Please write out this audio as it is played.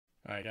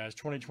All right, guys,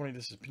 2020,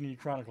 this is Panini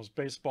Chronicles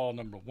Baseball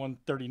number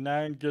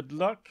 139. Good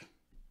luck.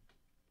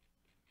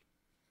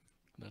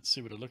 Let's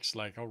see what it looks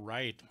like. All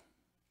right.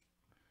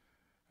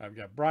 I've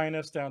got Brian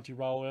S. down to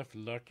Raul F.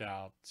 Look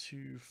out.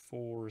 2,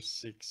 4,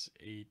 6,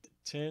 8,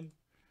 10.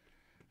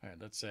 All right,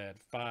 let's add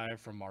 5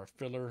 from our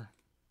filler.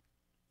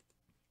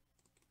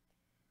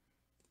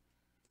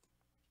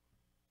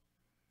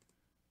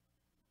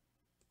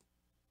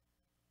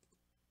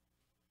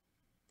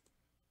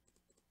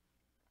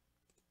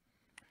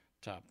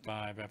 Top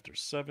 5 after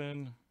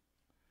 7.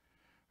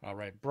 All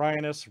right,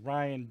 Brian S.,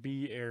 Ryan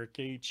B., Eric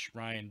H.,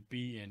 Ryan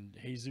B., and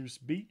Jesus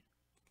B.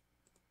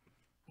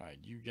 All right,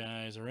 you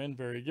guys are in.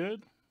 Very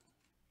good.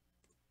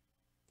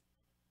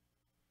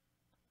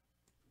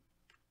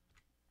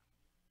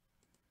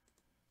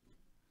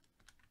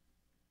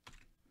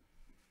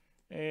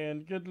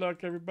 And good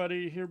luck,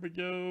 everybody. Here we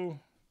go.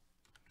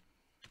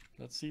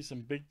 Let's see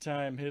some big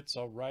time hits.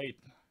 All right.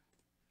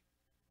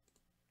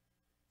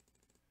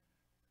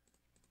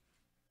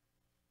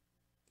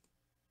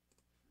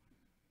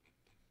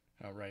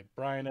 All right,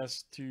 Brian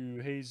S.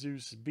 to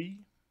Jesus B.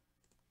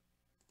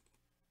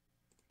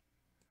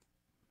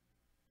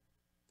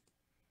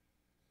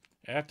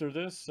 After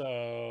this, we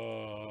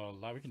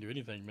can do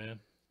anything, man.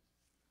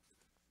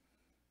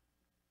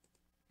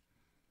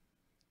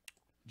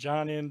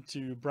 John N.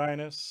 to Brian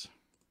S.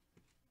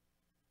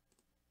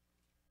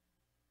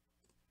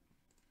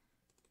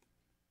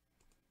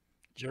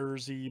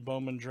 Jersey,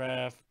 Bowman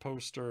draft,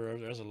 poster.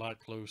 There's a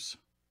lot close.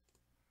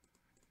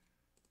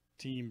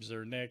 Teams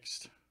are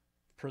next.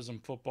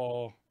 Prism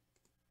football.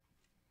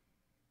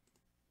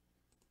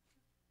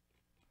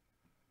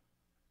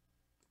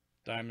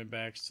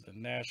 Diamondbacks to the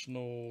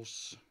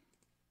Nationals.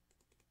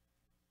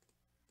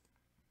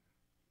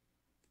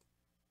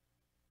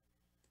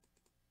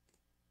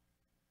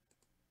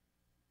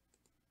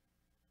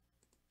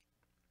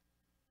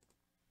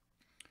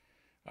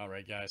 All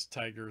right, guys.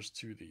 Tigers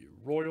to the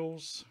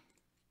Royals.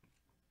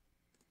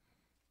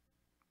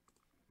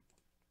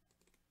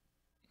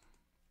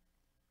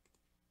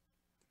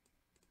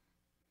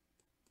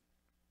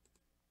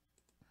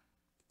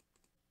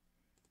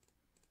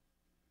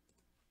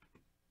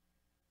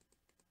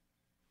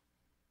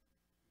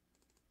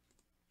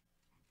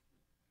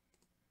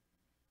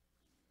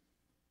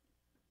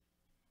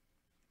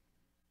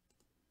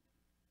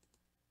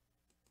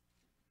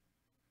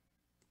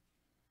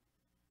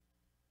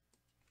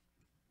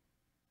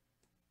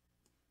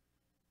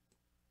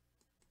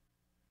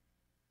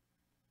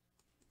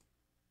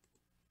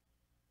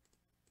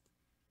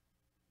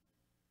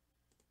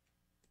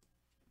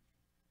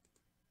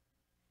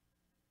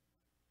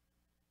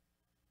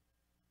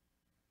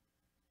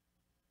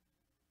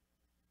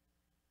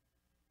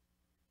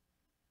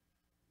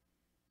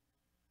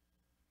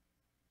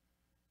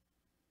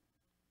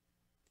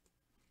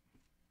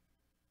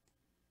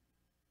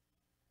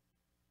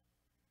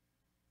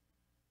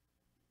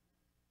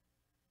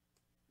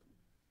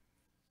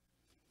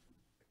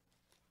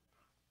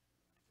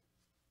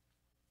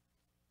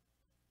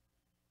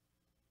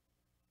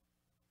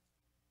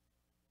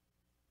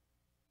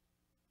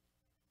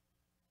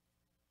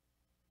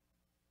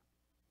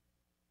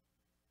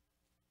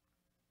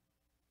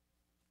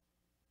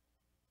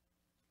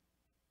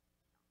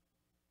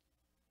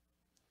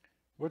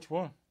 Which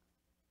one?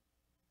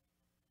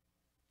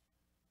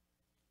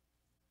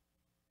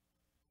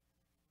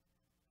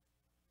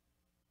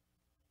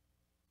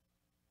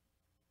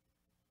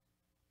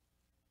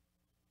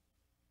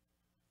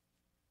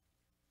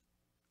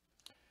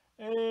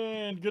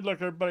 And good luck,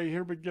 everybody.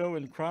 Here we go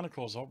in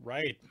Chronicles. All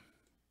right.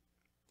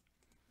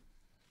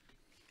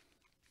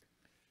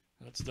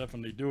 Let's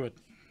definitely do it.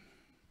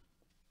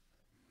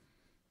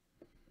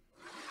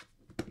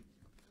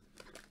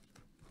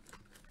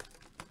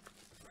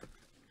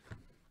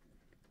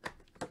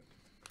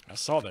 I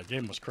saw that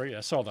game was crazy.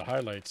 I saw the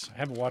highlights. I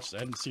haven't watched it. I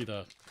didn't see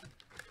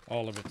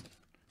all of it.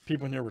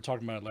 People in here were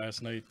talking about it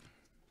last night.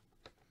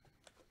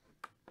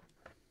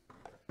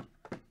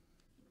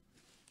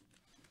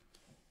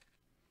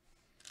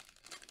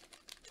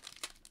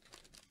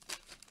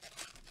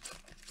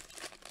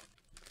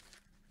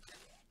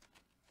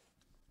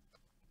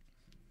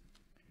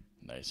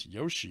 Nice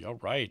Yoshi. All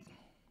right.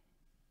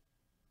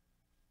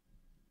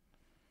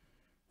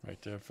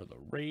 Right there for the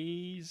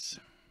Rays.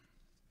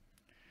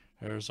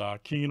 There's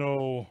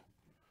Aquino.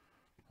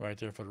 Right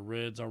there for the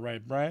Reds. All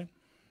right, Brian.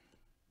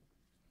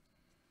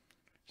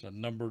 It's a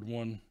numbered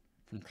one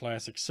from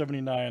Classic.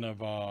 79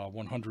 of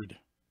 100.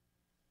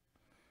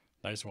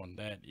 Nice one.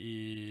 That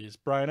is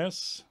Brian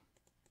S.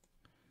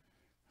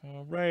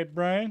 All right,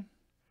 Brian.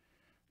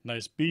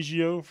 Nice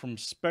Biggio from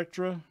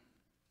Spectra.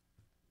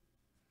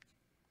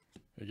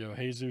 There you go,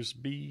 Jesus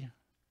B.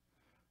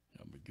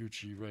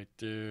 Yamaguchi right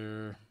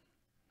there.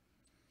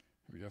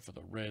 Here we go for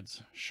the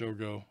Reds.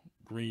 Shogo,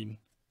 green.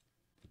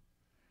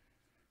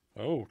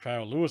 Oh,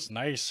 Kyle Lewis,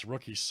 nice.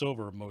 Rookie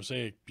silver,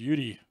 mosaic,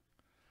 beauty.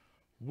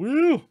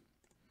 Woo!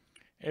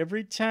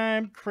 Every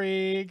time,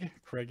 Craig.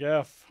 Craig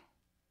F.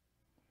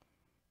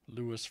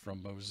 Lewis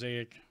from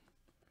mosaic.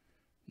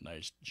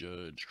 Nice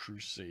Judge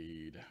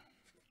Crusade.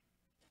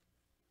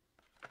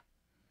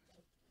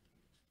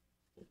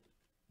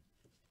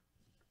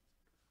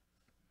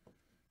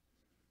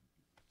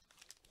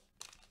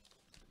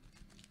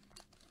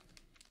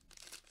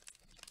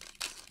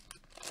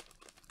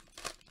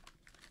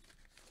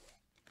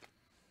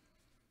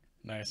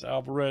 Nice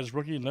Alvarez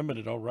rookie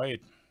limited. All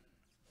right.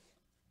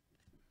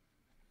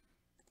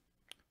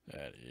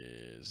 That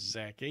is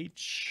Zach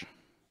H.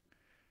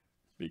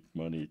 Big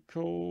Money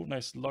Cole.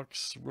 Nice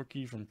Lux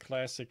rookie from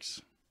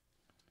Classics.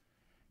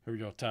 Here we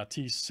go.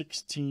 Tatis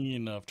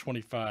 16 of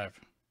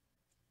 25.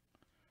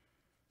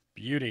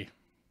 Beauty.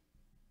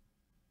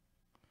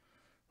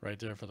 Right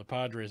there for the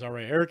Padres. All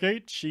right. Eric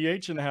H.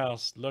 EH in the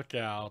house. Look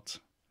out.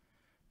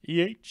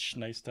 EH.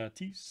 Nice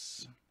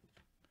Tatis.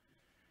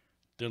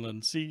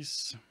 Dylan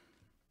Cease.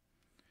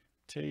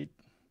 Tate.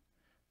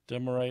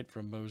 Demerite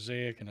from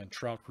Mosaic. And then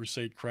Trout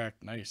Crusade Crack.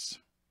 Nice.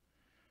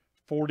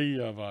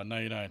 40 of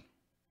 99.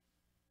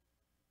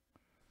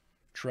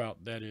 Trout.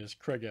 That is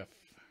Craig F.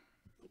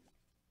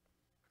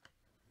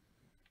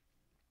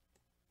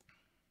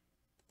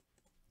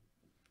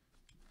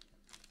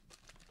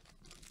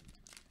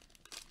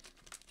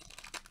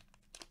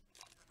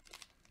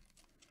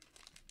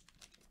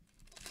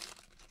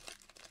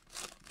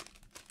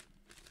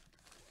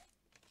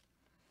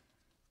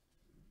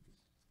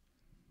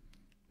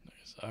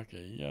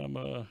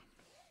 Akiyama.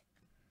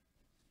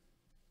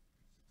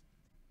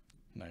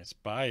 Nice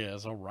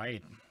Baez. All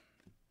right.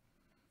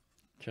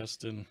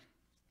 Keston.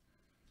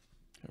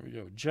 There we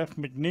go. Jeff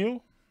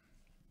McNeil.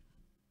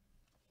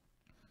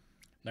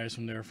 Nice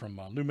one there from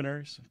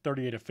Luminaries.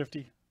 38 of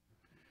 50.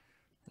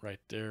 Right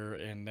there.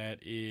 And that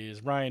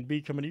is Ryan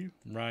B coming to you.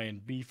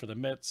 Ryan B for the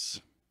Mets.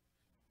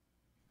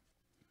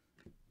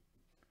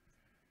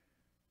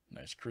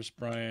 Nice Chris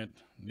Bryant.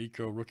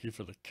 Nico rookie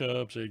for the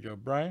Cubs. There you go,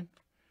 Brian.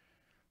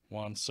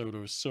 Juan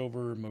Soto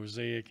Silver,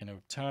 Mosaic, and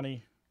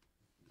Otani.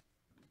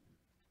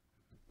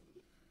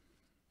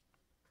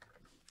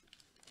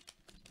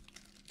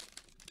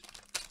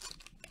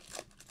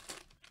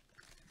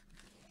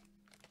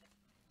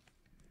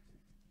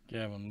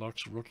 Gavin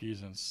Lux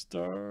rookies and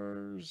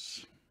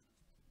stars.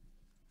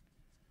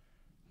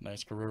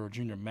 Nice Guerrero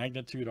Jr.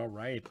 magnitude. All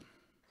right.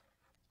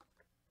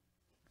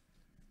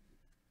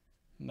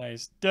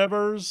 Nice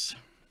Devers.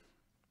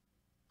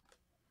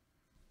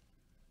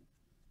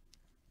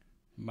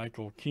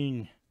 Michael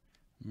King,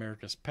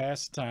 America's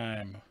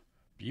Pastime.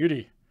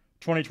 Beauty.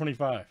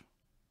 2025.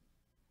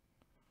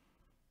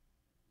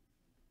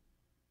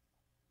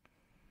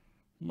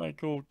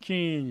 Michael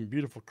King.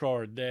 Beautiful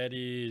card. That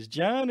is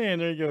John in.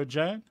 There you go,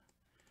 John.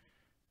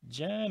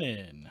 John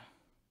in.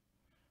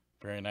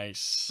 Very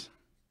nice.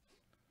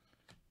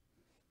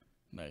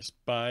 Nice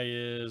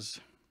Baez.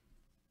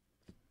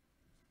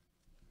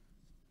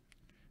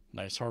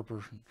 Nice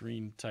Harper.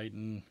 Green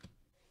Titan.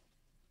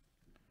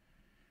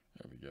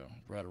 There we go.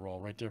 Gratterall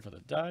right there for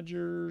the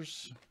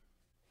Dodgers.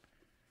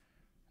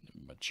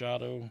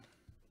 Machado.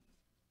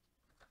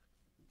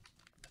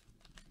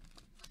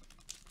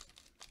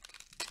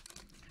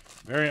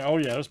 Oh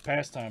yeah, those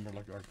Pastime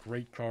are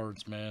great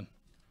cards, man.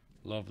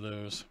 Love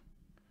those.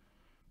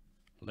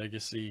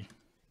 Legacy.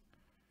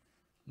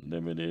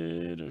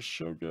 Limited.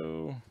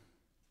 Shogo.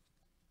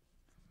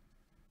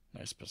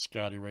 Nice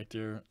Piscotti right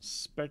there.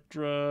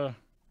 Spectra.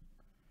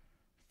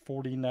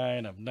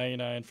 49 of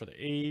 99 for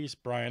the A's.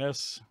 Brian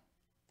S.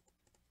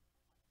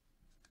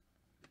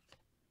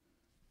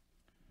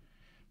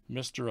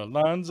 Mr.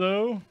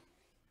 Alonso,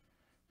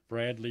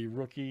 Bradley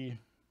rookie,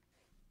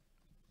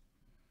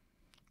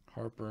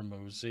 Harper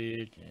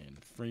Mosaic,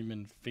 and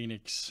Freeman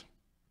Phoenix.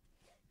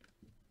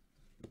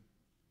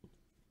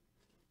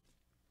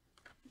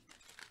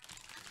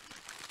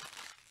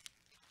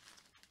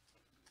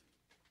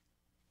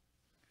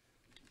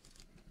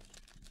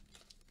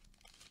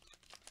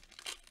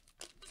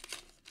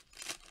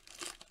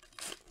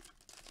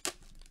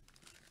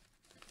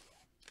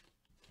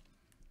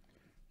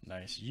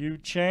 Nice Yu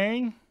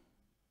Chang.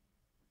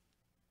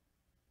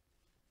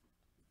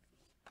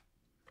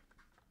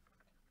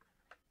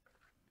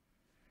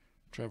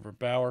 Trevor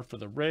Bauer for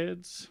the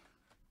Reds.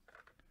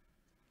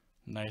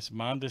 Nice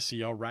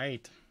Mondesi. All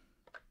right.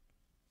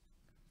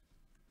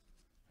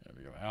 There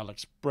we go.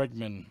 Alex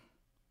Bregman.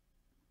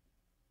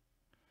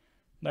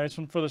 Nice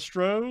one for the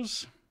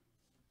Stros.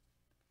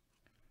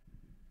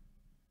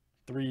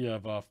 3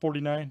 of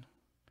 49.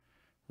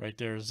 Right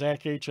there.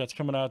 Zach H. That's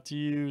coming out to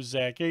you.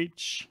 Zach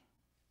H.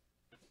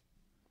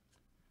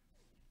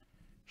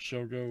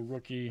 Shogo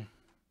rookie.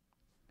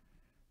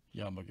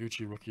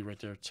 Yamaguchi rookie right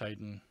there.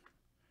 Titan.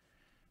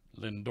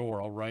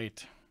 Lindor, all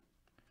right.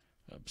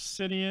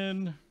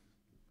 Obsidian.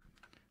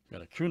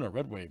 Got a Kuna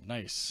Red Wave.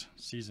 Nice.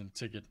 Season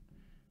ticket.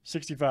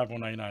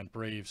 65/199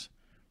 Braves.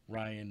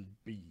 Ryan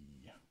B.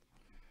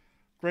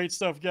 Great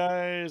stuff,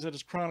 guys. That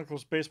is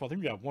Chronicles Baseball. I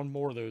think we got one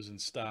more of those in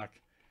stock.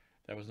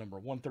 That was number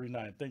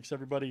 139. Thanks,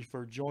 everybody,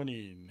 for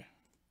joining.